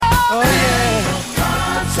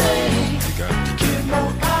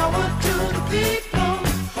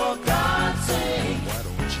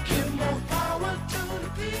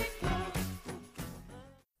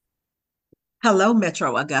Hello,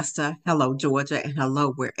 Metro Augusta. Hello, Georgia. And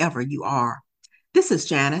hello, wherever you are. This is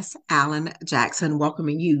Janice Allen Jackson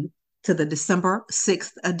welcoming you to the December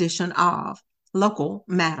 6th edition of Local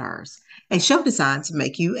Matters, a show designed to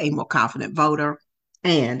make you a more confident voter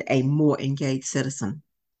and a more engaged citizen.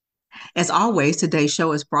 As always, today's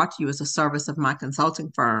show is brought to you as a service of my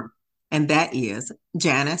consulting firm, and that is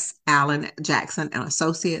Janice Allen Jackson and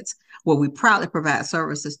Associates, where we proudly provide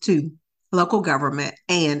services to local government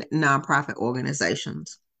and nonprofit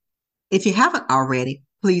organizations. If you haven't already,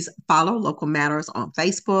 please follow Local Matters on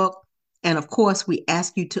Facebook. And of course, we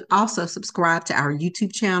ask you to also subscribe to our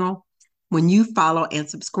YouTube channel. When you follow and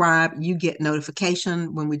subscribe, you get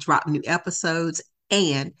notification when we drop new episodes,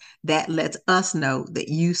 and that lets us know that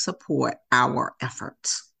you support our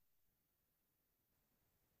efforts.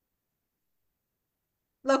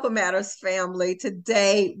 Local Matters family,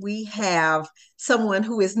 today we have someone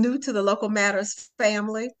who is new to the Local Matters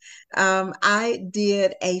family. I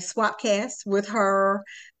did a swap cast with her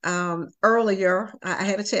earlier. I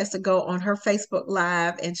had a chance to go on her Facebook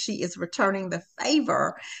Live, and she is returning the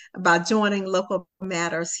favor by joining Local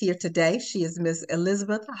Matters here today. She is Miss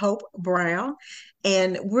Elizabeth Hope Brown.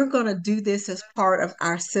 And we're going to do this as part of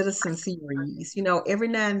our citizen series. You know, every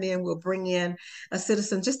now and then we'll bring in a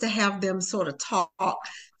citizen just to have them sort of talk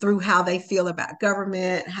through how they feel about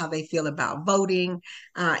government, how they feel about voting,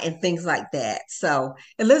 and things like that. So,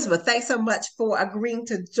 Elizabeth, thanks so much for agreeing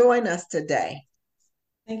to join us today.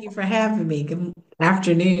 Thank you for having me. Good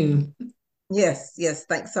afternoon. Yes, yes,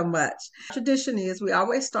 thanks so much. Tradition is we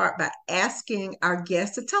always start by asking our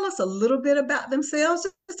guests to tell us a little bit about themselves,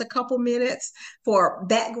 just a couple minutes for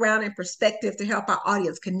background and perspective to help our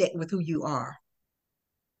audience connect with who you are.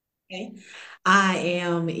 Okay. I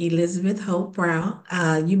am Elizabeth Hope Brown.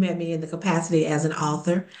 You met me in the capacity as an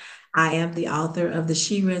author. I am the author of the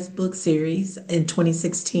She Rests book series in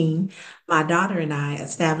 2016. My daughter and I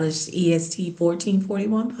established EST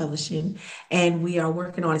 1441 Publishing, and we are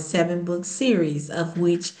working on a seven-book series, of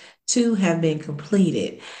which two have been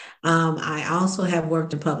completed. I also have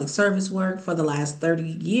worked in public service work for the last 30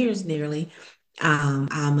 years nearly.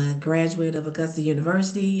 I'm a graduate of Augusta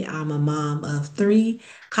University. I'm a mom of three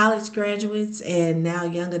college graduates and now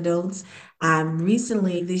young adults. I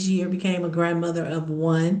recently this year became a grandmother of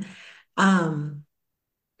one. Um,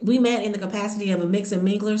 we met in the capacity of a mix and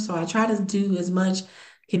mingler, so I try to do as much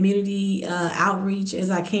community outreach as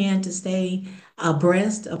I can to stay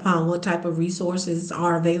abreast upon what type of resources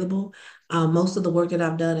are available. Most of the work that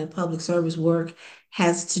I've done in public service work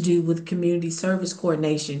has to do with community service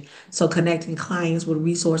coordination, so connecting clients with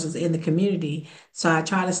resources in the community. So I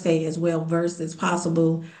try to stay as well versed as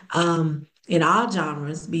possible in all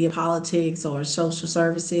genres, be it politics or social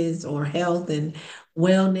services or health and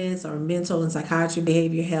wellness or mental and psychiatry,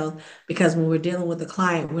 behavior health, because when we're dealing with a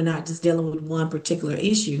client, we're not just dealing with one particular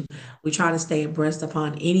issue. We try to stay abreast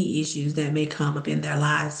upon any issues that may come up in their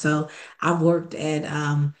lives. So I've worked at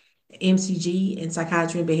MCG in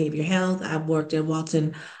psychiatry and behavior health. I've worked at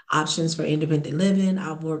Walton Options for Independent Living.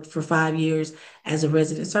 I've worked for 5 years as a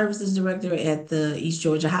resident services director at the East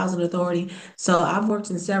Georgia Housing Authority. So I've worked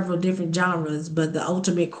in several different genres, but the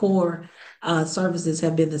ultimate core services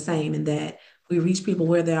have been the same in that we reach people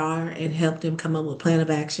where they are and help them come up with plan of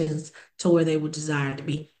actions to where they would desire to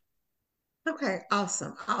be. Okay,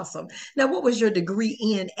 awesome, awesome. Now, what was your degree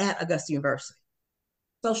in at Augusta University?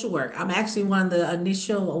 Social work. I'm actually one of the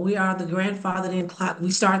initial, we are the grandfathered in,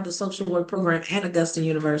 we started the social work program at Augusta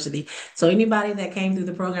University. So anybody that came through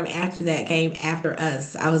the program after that came after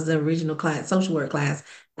us. I was the original class, social work class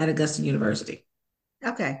at Augusta University.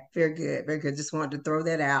 Okay, very good, very good. Just wanted to throw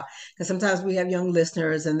that out because sometimes we have young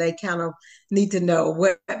listeners and they kind of need to know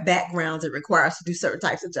what backgrounds it requires to do certain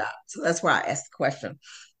types of jobs. So that's why I asked the question.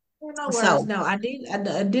 No worries. So, No, I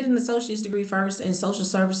did an associate's degree first in social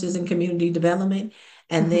services and community development.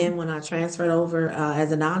 And mhm. then when I transferred over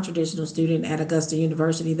as a non-traditional student at Augusta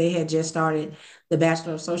University, they had just started the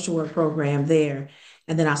Bachelor of Social Work program there.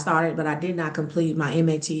 And then I started, but I did not complete my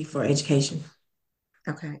MAT for education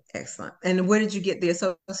Okay, excellent. And where did you get the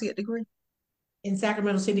associate degree? in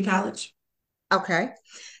Sacramento City College. Okay.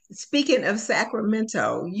 Speaking of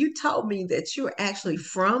Sacramento, you told me that you're actually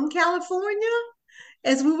from California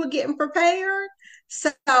as we were getting prepared.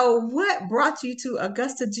 So, what brought you to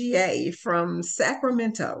Augusta, GA from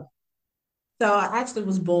Sacramento? So I actually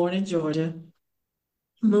was born in Georgia,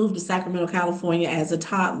 moved to Sacramento, California as a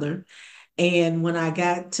toddler. And when I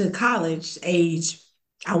got to college age,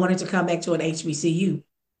 I wanted to come back to an HBCU.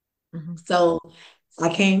 Mhm. So I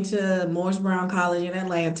came to Morris Brown College in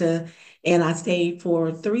Atlanta and I stayed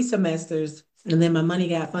for 3 semesters. And then my money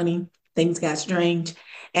got funny, things got strange.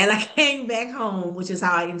 And I came back home, which is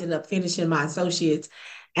how I ended up finishing my associates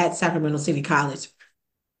at Sacramento City College.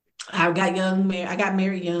 I got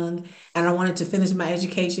married young, and I wanted to finish my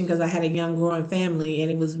education because I had a young growing family,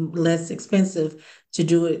 and it was less expensive to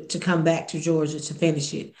do it to come back to Georgia to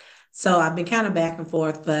finish it. So I've been kind of back and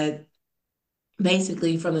forth, but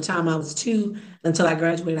basically from the time I was two until I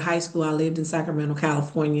graduated high school, I lived in Sacramento,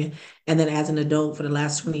 California, and then as an adult for the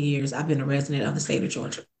last 20 years, I've been a resident of the state of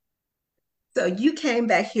Georgia. So you came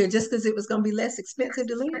back here just because it was going to be less expensive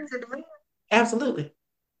to live? Absolutely.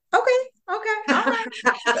 Okay, okay, all right.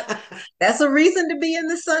 That's a reason to be in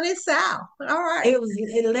the sunny South. All right. It was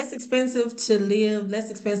less expensive to live,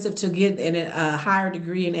 less expensive to get a higher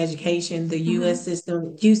degree in education. The Mhm. US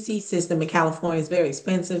system, UC system in California is very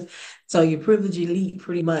expensive. So you're privileged elite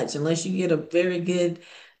pretty much, unless you get a very good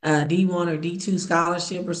D1 or D2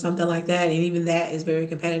 scholarship or something like that. And even that is very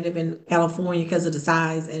competitive in California because of the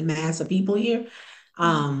size and mass of people here. Mhm.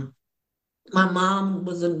 Um, my mom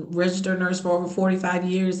was a registered nurse for over 45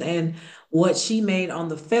 years, and what she made on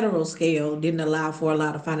the federal scale didn't allow for a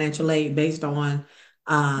lot of financial aid based on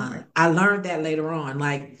Right. I learned that later on,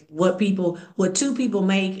 like what two people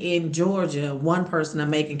make in Georgia, one person will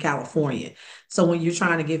make in California. So when you're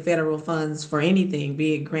trying to get federal funds for anything,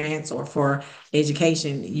 be it grants or for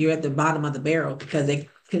education, you're at the bottom of the barrel because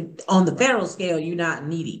on the Right. federal scale, you're not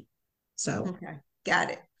needy. So Okay.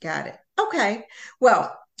 Got it. Got it. Okay.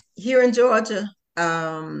 Well, here in Georgia,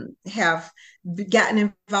 have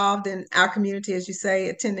gotten involved in our community, as you say,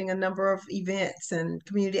 attending a number of events and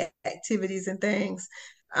community activities and things.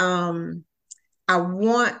 Um, I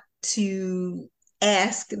want to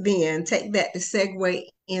ask then, take that to segue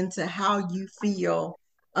into how you feel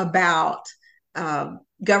about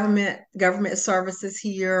government services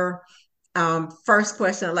here. First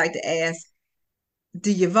question I'd like to ask,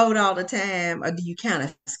 do you vote all the time or do you kind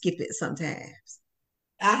of skip it sometimes?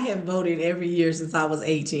 I have voted every year since I was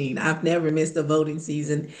 18. I've never missed a voting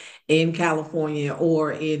season in California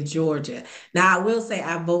or in Georgia. Now, I will say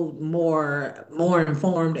I vote more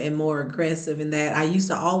informed and more aggressive in that I used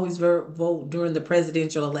to always vote during the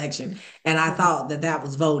presidential election, and I Mhm. thought that that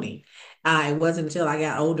was voting. It wasn't until I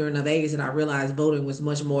got older and of age that I realized voting was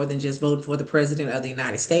much more than just voting for the president of the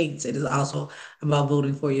United States. It is also about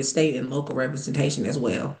voting for your state and local representation as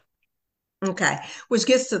well. Okay, which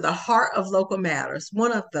gets to the heart of local matters.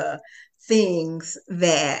 One of the things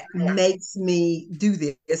that makes me do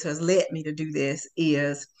this, has led me to do this,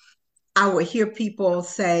 is I would hear people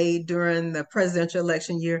say during the presidential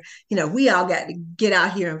election year, we all got to get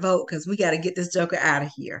out here and vote because we got to get this joker out of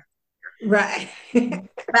here. Right.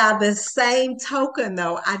 By the same token,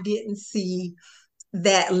 though, I didn't see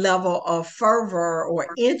that level of fervor or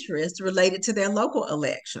interest related to their local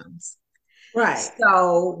elections. Right.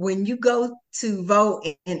 So when you go to vote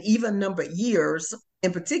in even numbered years,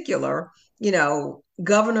 in particular,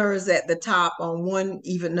 governor is at the top on one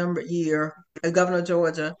even numbered year, governor of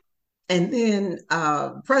Georgia, and then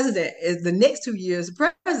president is the next 2 years.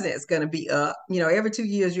 The president is going to be up. Every 2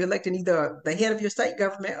 years you're electing either the head of your state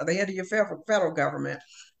government or the head of your federal government.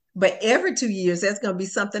 But every 2 years, that's going to be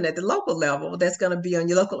something at the local level that's going to be on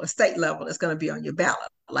your local or state level that's going to be on your ballot,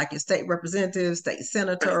 like your state representatives, state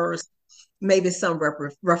senators, maybe some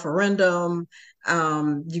referendum.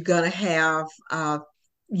 You're going to have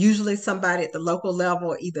usually somebody at the local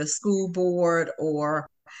level, either school board or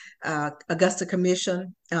Augusta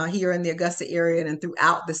Commission here in the Augusta area and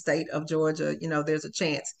throughout the state of Georgia. There's a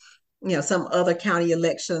chance. Some other county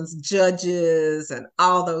elections, judges, and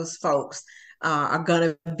all those folks are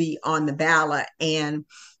going to be on the ballot. And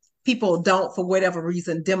people don't, for whatever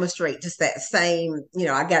reason, demonstrate just that same,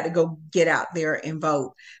 I got to go get out there and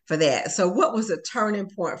vote for that. So, what was a turning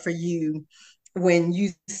point for you when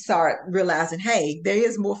you start realizing, hey, there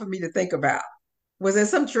is more for me to think about? Was there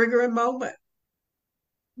some triggering moment?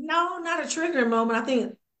 No, not a triggering moment. I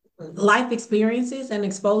think life experiences and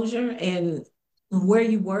exposure and where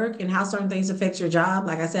you work and how certain things affect your job.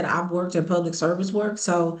 Like I said, I've worked in public service work.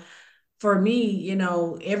 So for me,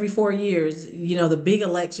 every 4 years, the big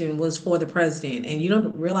election was for the president. And you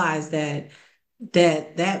don't realize that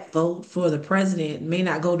vote for the president may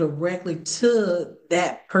not go directly to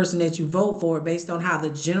that person that you vote for based on how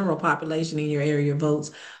the general population in your area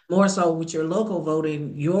votes. More so with your local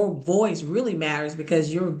voting, your voice really matters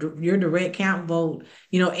because your direct count vote,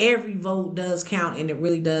 every vote does count and it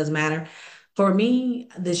really does matter. For me,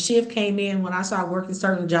 the shift came in when I started working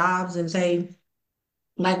certain jobs and say,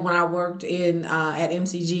 like when I worked in at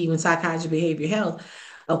MCG in psychiatry behavior health,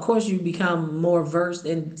 of course you become more versed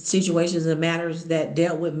in situations and matters that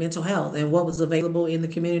dealt with mental health and what was available in the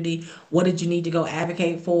community. What did you need to go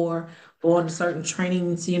advocate for? going to certain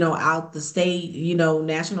trainings, out the state,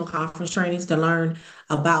 national conference trainings to learn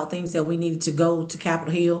about things that we needed to go to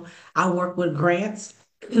Capitol Hill. I work with grants.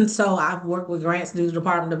 And so I've worked with grants through the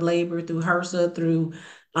Department of Labor, through HRSA, through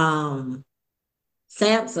um,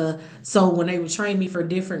 SAMHSA. So when they would train me for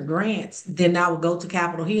different grants, then I would go to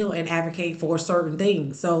Capitol Hill and advocate for certain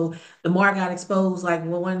things. So the more I got exposed, like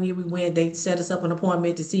when one year we went, they set us up an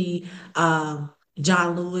appointment to see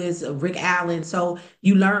John Lewis, Rick Allen. So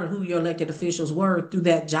you learn who your elected officials were through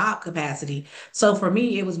that job capacity. So for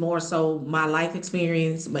me, it was more so my life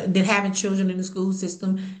experience, but then having children in the school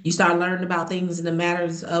system, you start learning about things in the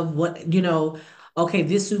matters of what, okay,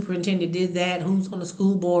 this superintendent did that, who's on the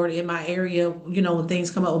school board in my area, when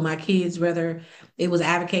things come up with my kids, whether it was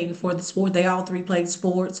advocating for the sport, they all three played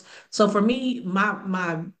sports. So for me,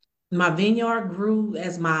 my vineyard grew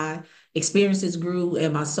as my experiences grew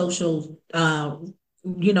and my social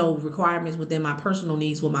requirements within my personal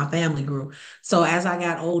needs with my family grew. So as I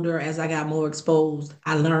got older, as I got more exposed,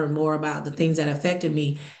 I learned more about the things that affected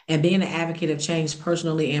me, and being an advocate of change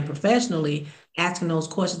personally and professionally, asking those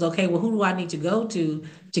questions. Okay, well, who do I need to go to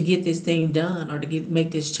get this thing done or to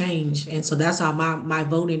make this change? And so that's how my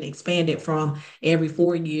voting expanded from every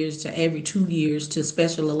 4 years to every 2 years to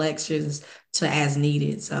special elections to as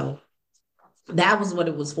needed. So that was what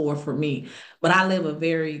it was for me. But I live a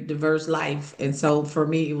very diverse life, and so for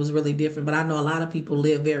me it was really different. But I know a lot of people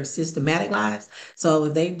live very systematic lives, so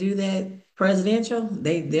if they do that presidential,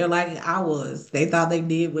 they're like I was. They thought they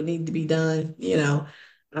did what needed to be done.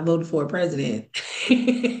 I voted for a president.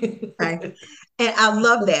 Okay. And I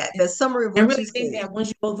love that. The summary of And what really you think said. that once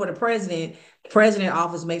you vote for the president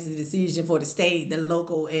office makes the decision for the state, the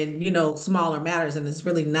local, and smaller matters, and it's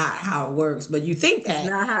really not how it works. But you think It's that.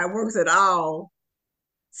 not how it works at all.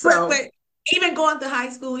 But So even going to high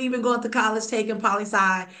school, even going to college, taking poli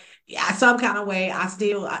sci, yeah, some kind of way,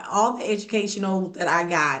 all the educational that I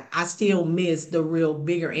got, I still miss the real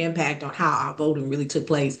bigger impact on how our voting really took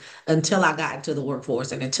place until I got into the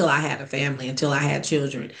workforce and until I had a family, until I had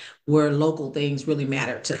children, where local things really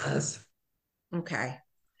mattered to us. okay.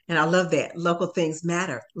 And I love that. Local things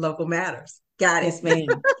matter. Local matters. Got it. Yes,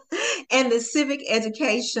 ma'am. And the civic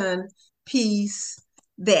education piece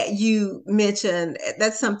that you mentioned,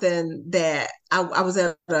 that's something that I was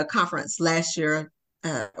at a conference last year,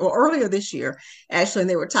 or earlier this year, actually, and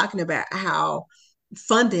they were talking about how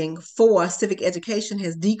funding for civic education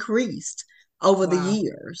has decreased over the Wow.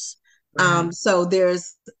 years. Right. So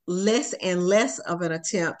there's less and less of an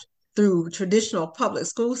attempt through traditional public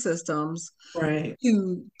school systems Right.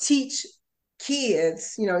 to teach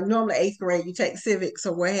kids, normally eighth grade, you take civics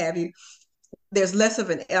or what have you. There's less of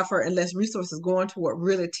an effort and less resources going toward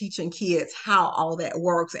really teaching kids how all that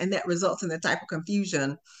works. And that results in the type of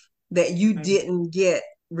confusion that you Right. didn't get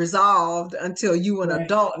resolved until you were an Right.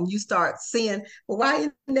 adult and you start seeing, well, why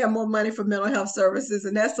isn't there more money for mental health services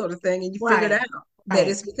and that sort of thing? And you figured out Right. that Right.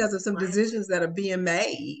 it's because of some Right. decisions that are being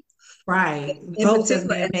made Right. in Votes has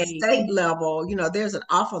particular been at the made. state level. There's an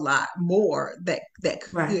awful lot more that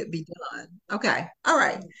Right. could be done. Okay. All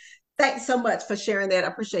right. Thanks so much for sharing that. I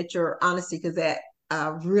appreciate your honesty because that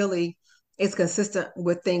really is consistent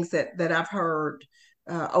with things that I've heard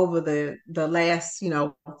over the last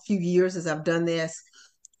few years as I've done this.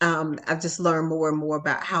 I've just learned more and more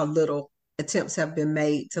about how little attempts have been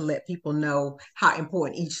made to let people know how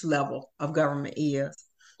important each level of government is.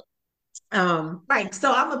 Um, Right.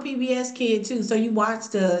 So I'm a PBS kid too. So you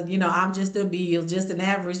watch I'm just a bill, just an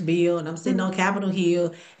average bill, and I'm sitting on Capitol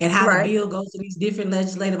Hill and how the right. bill goes to these different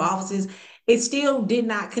legislative offices. It still did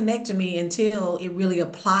not connect to me until it really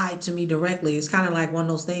applied to me directly. It's kind of like one of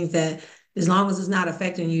those things that as long as it's not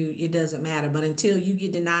affecting you, it doesn't matter. But until you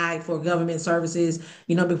get denied for government services,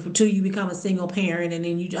 until you become a single parent and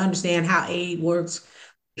then you understand how aid works.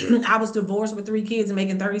 I was divorced with three kids and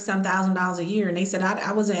making 30 some thousand dollars a year. And they said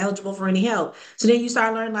I wasn't eligible for any help. So then you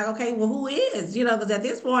start learning, like, okay, well, who is? Because at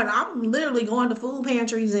this point, I'm literally going to food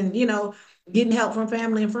pantries and, getting help from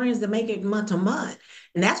family and friends to make it month to month.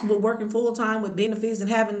 And that's what working full time with benefits and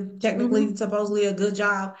having Mm-hmm. technically, supposedly a good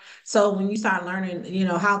job. So when you start learning,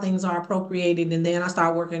 how things are appropriated, and then I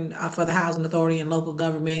start working for the housing authority and local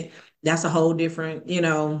government, that's a whole different,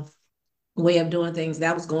 way of doing things.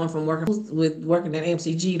 That was going from working at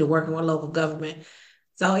MCG to working with local government.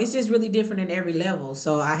 So it's just really different in every level.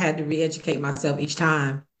 So I had to re-educate myself each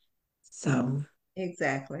time. So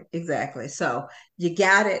Exactly, exactly. So you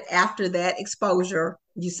got it after that exposure.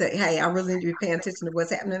 You say, hey, I really need to be paying attention to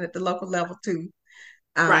what's happening at the local level too.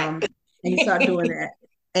 right. And you start doing that.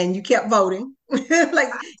 And you kept voting. Like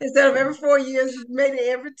instead of every 4 years, you made it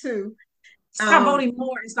every two. Start Um, voting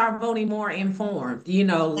more and start voting more informed, and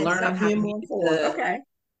learning start how being to more use informed. Okay.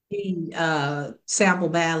 sample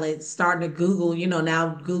ballots, starting to Google,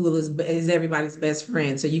 now Google is everybody's best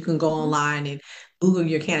friend. So you can go Mhm. online and Google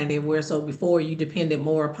your candidate, where so before you depended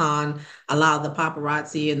more upon a lot of the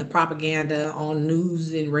paparazzi and the propaganda on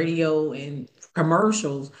news and radio and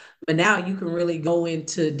commercials. But now you can really go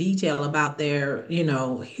into detail about their,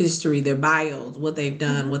 history, their bios, what they've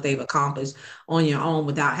done, Mhm. what they've accomplished on your own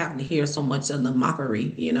without having to hear so much of the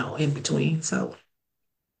mockery, in between. So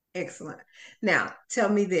Excellent. Now, tell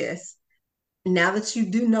me this. Now that you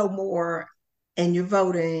do know more and you're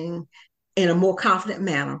voting in a more confident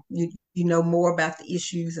manner, you know more about the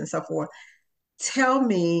issues and so forth. Tell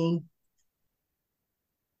me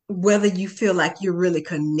whether you feel like you're really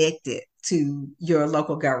connected to your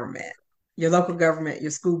local government, your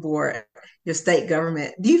school board, your state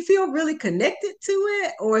government. Do you feel really connected to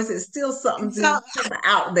it, or is it still something so just kind of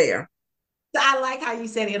out there? I like how you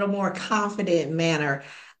said it in a more confident manner.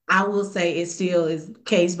 I will say it still is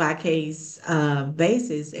case by case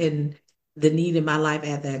basis and the need in my life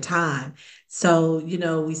at that time. So,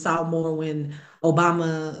 we saw more when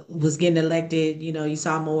Obama was getting elected. You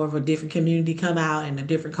saw more of a different community come out and a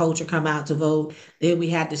different culture come out to vote. Then we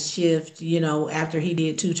had to shift, after he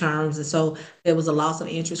did 2 terms. And so there was a loss of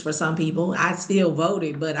interest for some people. I still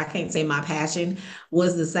voted, but I can't say my passion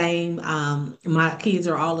was the same. My kids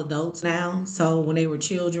are all adults now. So when they were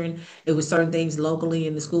children, it was certain things locally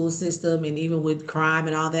in the school system and even with crime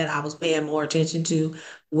and all that, I was paying more attention to.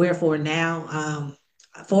 Wherefore now,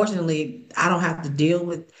 fortunately, I don't have to deal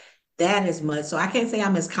with that as much. So I can't say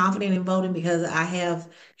I'm as confident in voting because I have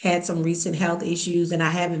had some recent health issues and I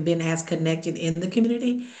haven't been as connected in the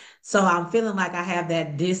community. So I'm feeling like I have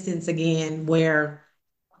that distance again where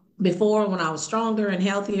before when I was stronger and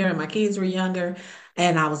healthier and my kids were younger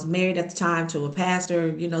and I was married at the time to a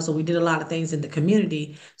pastor, so we did a lot of things in the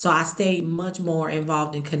community. So I stayed much more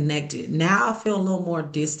involved and connected. Now I feel a little more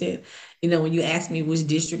distant. When you asked me which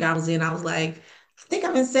district I was in, I was like, I think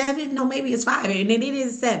I'm in 7. No, maybe it's 5. And then it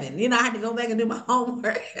is 7. I had to go back and do my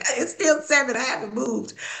homework. It's still 7. I haven't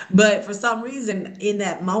moved. But for some reason, in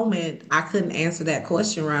that moment, I couldn't answer that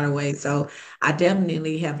question right away. So I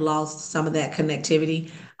definitely have lost some of that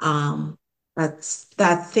connectivity. um, I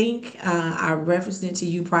think I referenced it to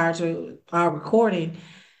you prior to our recording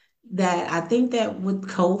that I think that with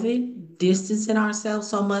COVID, distancing ourselves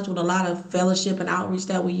so much with a lot of fellowship and outreach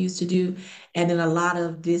that we used to do, and then a lot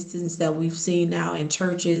of distance that we've seen now in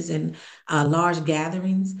churches and large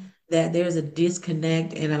gatherings, that there's a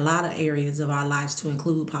disconnect in a lot of areas of our lives to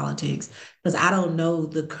include politics. Because I don't know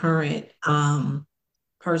the current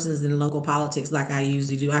persons in local politics like I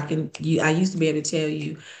usually do. I used to be able to tell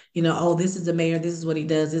you, oh, this is the mayor, this is what he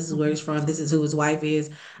does, this is where he's Mhm. from, this is who his wife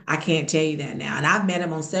is. I can't tell you that now. And I've met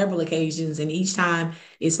him on several occasions, and each time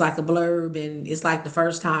it's like a blurb, and it's like the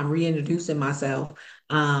first time reintroducing myself.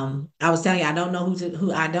 I was telling you, I don't know who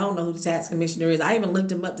the tax commissioner is. I even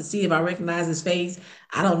looked him up to see if I recognize his face.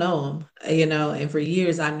 I don't know him, and for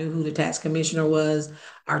years I knew who the tax commissioner was.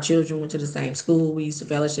 Our children went to the same school. We used to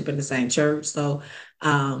fellowship in the same church. So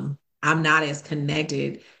I'm not as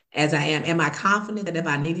connected as I am. Am I confident that if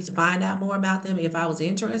I needed to find out more about them, if I was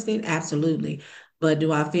interested? Absolutely. But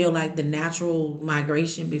do I feel like the natural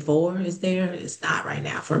migration before is there? It's not right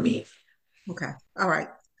now for me. Okay. All right.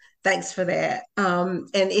 Thanks for that. And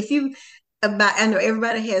if you about I know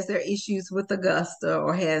everybody has their issues with Augusta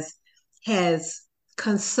or has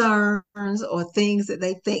concerns or things that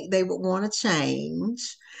they think they would want to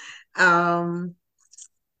change. Um,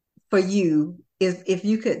 for you, if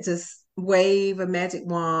you could just wave a magic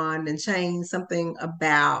wand and change something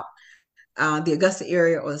about the Augusta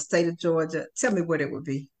area or the state of Georgia, tell me what it would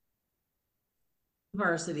be.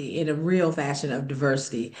 Diversity in a real fashion of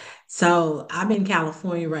diversity. So I'm in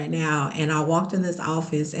California right now, and I walked in this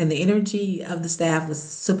office, and the energy of the staff was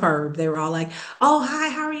superb. They were all like, "Oh, hi,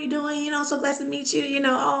 how are you doing? So glad to meet you.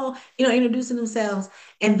 Introducing themselves."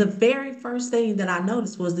 And the very first thing that I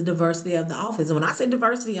noticed was the diversity of the office. And when I say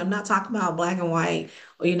diversity, I'm not talking about black and white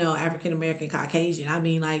or African American, Caucasian. I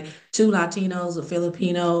mean like two Latinos, a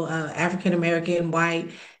Filipino, African American,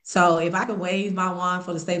 white. So if I could wave my wand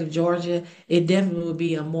for the state of Georgia, it definitely would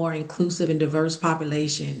be a more inclusive and diverse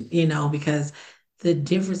population, because the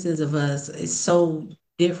differences of us is so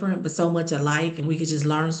different, but so much alike, and we could just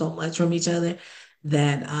learn so much from each other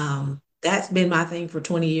that that's been my thing for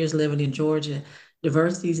 20 years living in Georgia.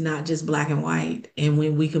 Diversity is not just black and white. And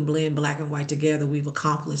when we can blend black and white together, we've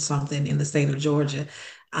accomplished something in the state of Georgia.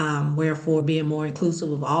 Wherefore, being more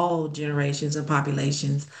inclusive of all generations and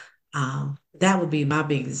populations, that would be my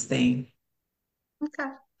biggest thing.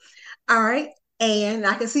 Okay. All right. And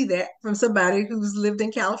I can see that from somebody who's lived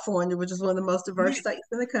in California, which is one of the most diverse states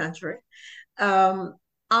in the country. Um,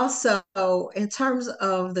 Also, in terms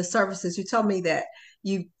of the services, you told me that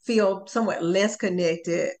you feel somewhat less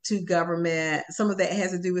connected to government. Some of that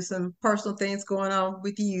has to do with some personal things going on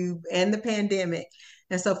with you and the pandemic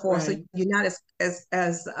and so forth. So Right. you're not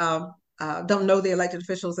as don't know the elected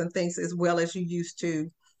officials and things as well as you used to.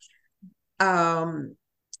 Um,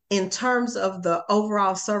 in terms of the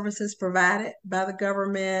overall services provided by the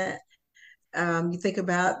government, you think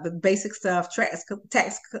about the basic stuff.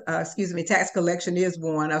 Tax collection is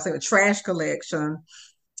one. I was saying trash collection,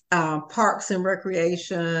 parks and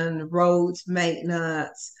recreation, roads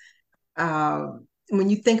maintenance. When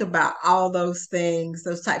you think about all those things,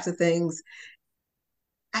 those types of things,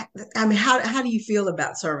 I, I mean, how do you feel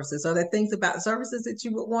about services? Are there things about services that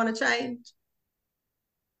you would want to change?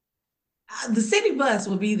 The city bus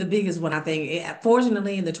would be the biggest one, I think.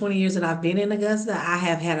 Fortunately, in the 20 years that I've been in Augusta, I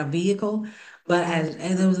have had a vehicle. But Mm.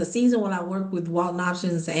 as there was a season when I worked with Walton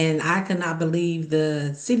Options, and I could not believe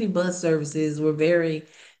the city bus services were very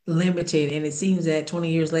limited. And it seems that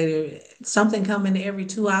 20 years later, something coming every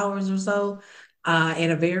 2 hours or so,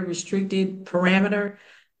 in a very restricted parameter.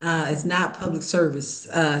 It's not public service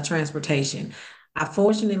transportation. I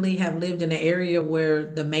fortunately have lived in an area where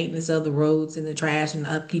the maintenance of the roads and the trash and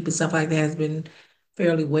the upkeep and stuff like that has been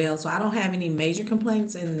fairly well. So I don't have any major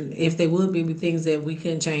complaints. And if they would be things that we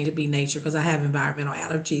couldn't change, it'd be nature because I have environmental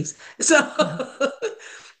allergies. So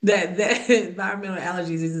that environmental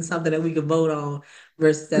allergies isn't something that we could vote on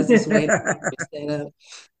versus that's just the way it's set up.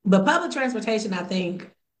 But public transportation, I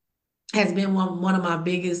think, has been one of my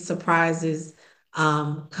biggest surprises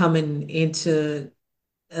coming into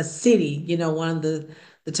a city, one of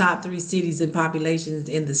the top three cities in populations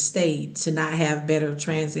in the state to not have better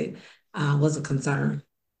transit was a concern.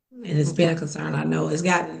 And it's been Okay. a concern. I know it's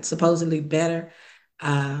gotten supposedly better,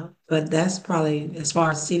 but that's probably as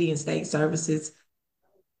far as city and state services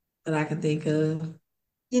that I can think of.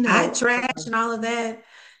 You I know, trash and all of that.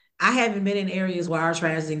 I haven't been in areas where our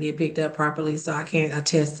trash didn't get picked up properly, so I can't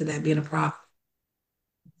attest to that being a problem.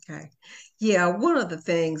 okay. Yeah, one of the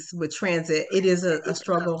things with transit, it is a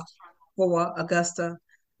struggle for Augusta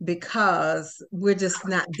because we're just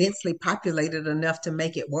not densely populated enough to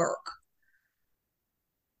make it work.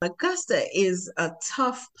 Augusta is a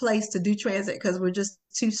tough place to do transit because we're just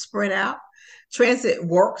too spread out. Transit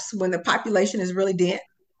works when the population is really dense,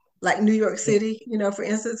 like New York Yeah. City, for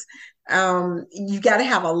instance. You got to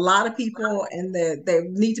have a lot of people and they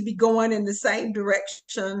need to be going in the same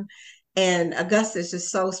direction. And Augusta is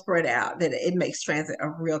just so spread out that it makes transit a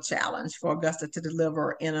real challenge for Augusta to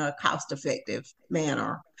deliver in a cost effective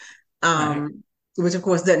manner. Right. Which of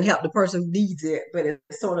course doesn't help the person who needs it, but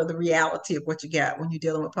it's sort of the reality of what you got when you're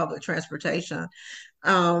dealing with public transportation.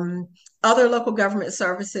 Um, Other local government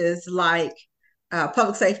services like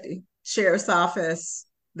public safety, sheriff's office,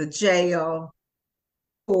 the jail,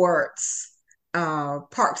 courts,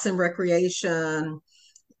 parks and recreation,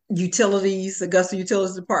 utilities, Augusta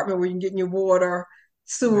Utilities Department where you can get your water,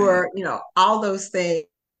 Right. sewer, all those things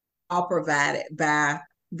all provided by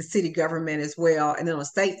the city government as well. And then on the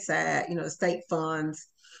state side, the state funds,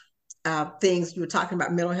 things you were talking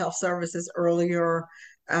about mental health services earlier.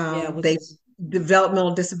 Yeah, which They is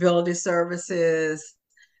developmental disability services.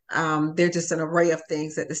 They're just an array of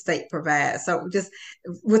things that the state provides. So, just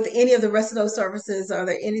with any of the rest of those services, are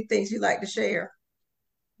there any things you'd like to share?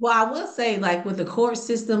 well, I will say, like with the court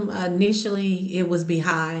system, initially it was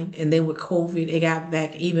behind, and then with COVID, it got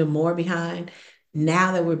back even more behind.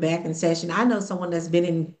 Now that we're back in session, I know someone that's been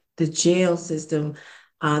in the jail system.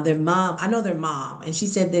 I know their mom, and she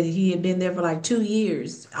said that he had been there for like 2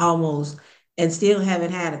 years almost, and still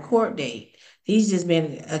haven't had a court date. He's just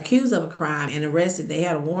been accused of a crime and arrested. They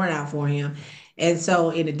had a warrant out for him, and so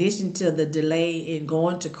in addition to the delay in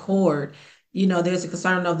going to court, there's a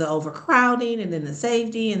concern of the overcrowding and then the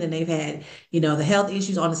safety, and then they've had, the health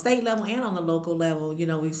issues on the state level and on the local level.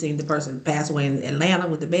 We've seen the person pass away in Atlanta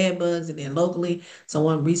with the bed bugs, and then locally,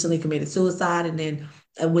 someone recently committed suicide, and then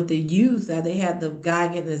with the youth, they had the guy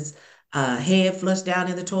getting his head flushed down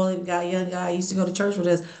in the toilet. Young guy used to go to church with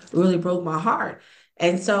us, really broke my heart.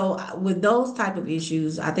 And so, with those type of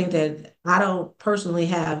issues, I think that I don't personally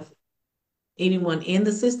have anyone in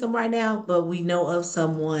the system right now, but we know of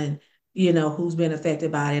someone, who's been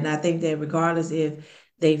affected by it. And I think that regardless if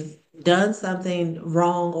they've done something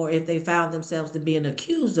wrong or if they found themselves to being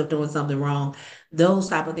accused of doing something wrong, those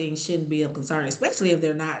type of things shouldn't be of concern, especially if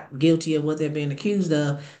they're not guilty of what they're being accused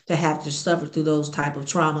of, to have to suffer through those type of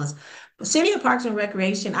traumas. But City of Parks and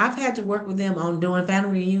Recreation, I've had to work with them on doing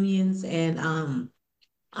family reunions, and I'm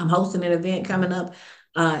hosting an event coming up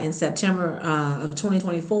in September of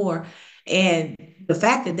 2024. And the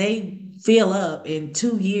fact that they fill up in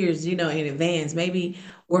 2 years, in advance, maybe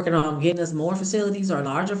working on getting us more facilities or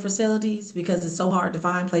larger facilities because it's so hard to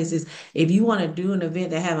find places. If you want to do an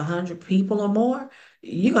event that have 100 people or more,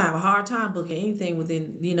 you're gonna have a hard time booking anything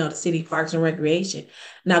within, the city parks and recreation.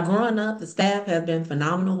 Now, growing up, the staff has been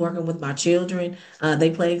phenomenal working with my children.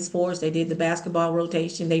 They played sports, they did the basketball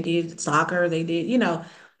rotation, they did soccer, they did,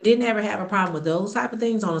 didn't ever have a problem with those type of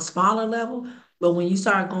things on a smaller level. But when you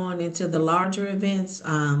start going into the larger events,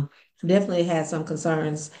 definitely had some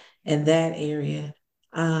concerns in that area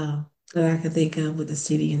that I could think of with the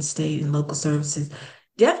city and state and local services.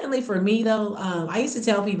 Definitely for me though, I used to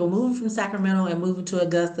tell people moving from Sacramento and moving to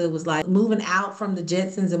Augusta was like moving out from the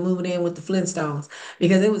Jetsons and moving in with the Flintstones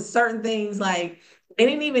because it was certain things like they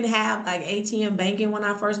didn't even have like ATM banking when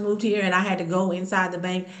I first moved here, and I had to go inside the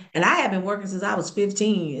bank. And I had been working since I was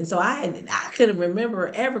 15, and so I couldn't remember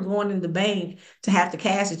ever going in the bank to have to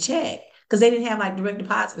cash a check because they didn't have like direct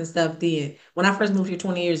deposit and stuff then. When I first moved here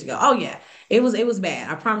 20 years ago, oh yeah, it was bad.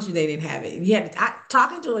 I promise you, they didn't have it. You had to,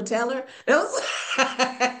 talking to a teller. That was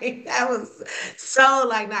that was so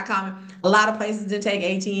like not common. A lot of places didn't take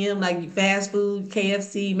ATM, like fast food,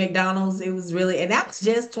 KFC, McDonald's. It was really, and that was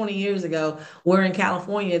just 20 years ago. Where in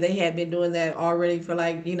California, they had been doing that already for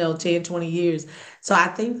like 10, 20 years. So I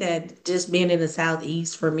think that just being in the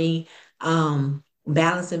Southeast for me,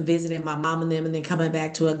 balancing visiting my mom and them and then coming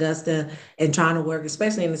back to Augusta and trying to work,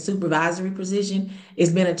 especially in the supervisory position,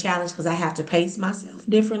 it's been a challenge because I have to pace myself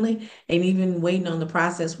differently. And even waiting on the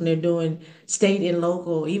process when they're doing state and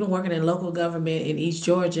local, even working in local government in East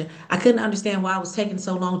Georgia, I couldn't understand why it was taking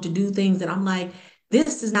so long to do things. And I'm like,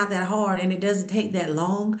 this is not that hard and it doesn't take that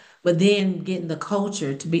long. But then getting the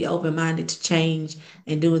culture to be open-minded to change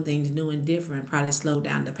and doing things new and different probably slowed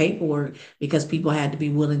down the paperwork because people had to be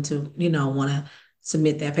willing to, want to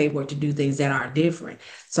submit that paperwork to do things that are different.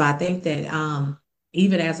 So I think that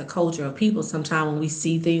even as a culture of people, sometimes when we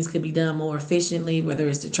see things could be done more efficiently, whether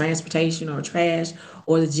it's the transportation or trash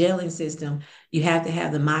or the jailing system, you have to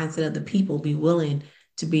have the mindset of the people be willing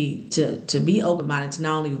to be open-minded, to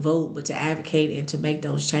not only vote, but to advocate and to make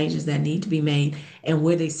those changes that need to be made and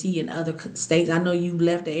where they see in other states. I know you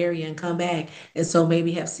left the area and come back, and so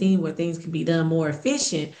maybe have seen where things can be done more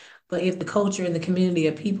efficient. But if the culture and the community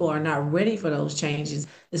of people are not ready for those changes,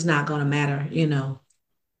 it's not going to matter.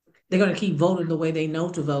 They're going to keep voting the way they know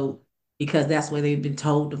to vote because that's where they've been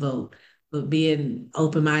told to vote. But being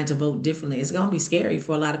open-minded to vote differently, it's going to be scary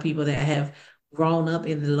for a lot of people that have grown up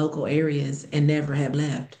in the local areas and never have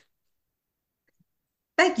left.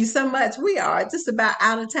 Thank you so much. We are just about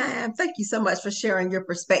out of time. Thank you so much for sharing your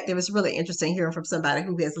perspective. It's really interesting hearing from somebody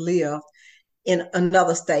who has lived in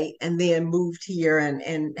another state and then moved here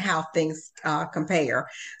and how things compare.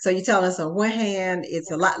 So you tell us on one hand,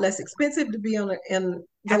 it's a lot less expensive to be in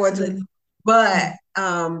Georgia, Absolutely. but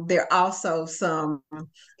there are also some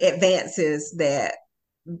advances that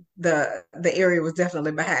the area was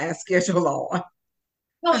definitely behind schedule on.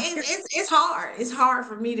 No, it's hard. It's hard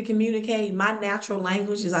for me to communicate. My natural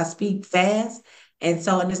language is I speak fast. And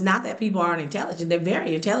it's not that people aren't intelligent. They're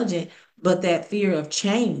very intelligent, but that fear of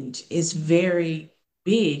change is very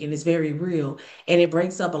big and it's very real. And it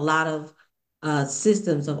breaks up a lot of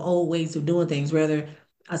systems of old ways of doing things, whether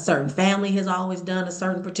a certain family has always done a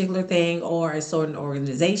certain particular thing, or a certain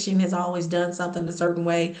organization has always done something a certain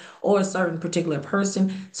way, or a certain particular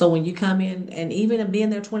person. So when you come in, and even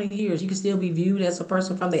being there 20 years, you can still be viewed as a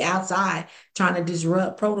person from the outside trying to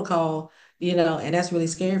disrupt protocol, and that's really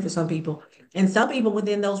scary for some people. And some people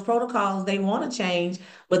within those protocols, they want to change,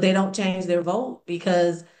 but they don't change their vote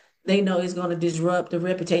because they know it's going to disrupt the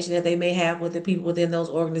reputation that they may have with the people within those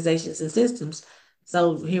organizations and systems.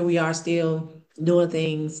 So here we are still doing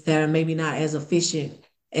things that are maybe not as efficient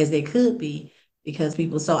as they could be because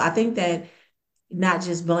people. So I think that not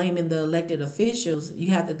just blaming the elected officials, you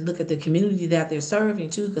have to look at the community that they're serving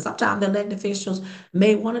too, because sometimes the elected officials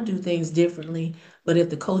may want to do things differently, but if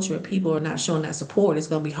the culture of people are not showing that support, it's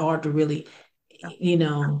going to be hard to really, you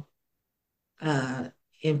know, uh,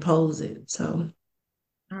 impose it. So,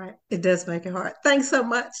 All right. It does make it hard. Thanks so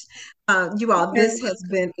much. You all, okay. this has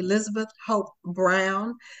been Elizabeth Hope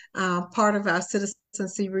Brown, part of our citizen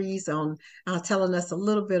series on telling us a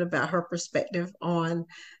little bit about her perspective on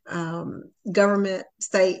government,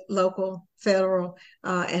 state, local, federal,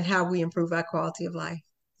 and how we improve our quality of life.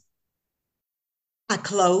 I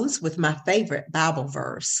close with my favorite Bible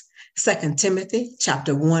verse, 2 Timothy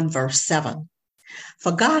chapter 1, verse 7.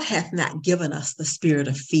 For God hath not given us the spirit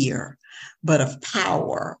of fear, but of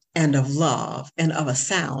power and of love and of a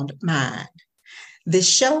sound mind. This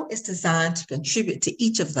show is designed to contribute to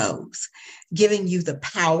each of those, giving you the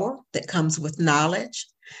power that comes with knowledge,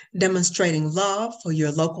 demonstrating love for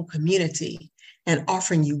your local community and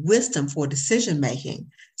offering you wisdom for decision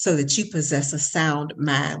making so that you possess a sound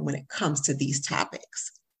mind when it comes to these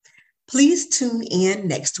topics. Please tune in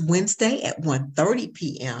next Wednesday at 1:30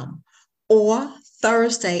 p.m. or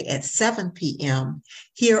Thursday at 7 p.m.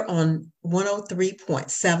 here on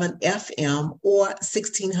 103.7 FM or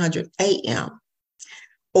 1600 AM.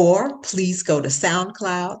 Or please go to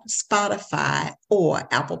SoundCloud, Spotify, or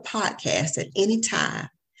Apple Podcasts at any time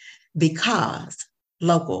because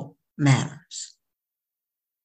local matters.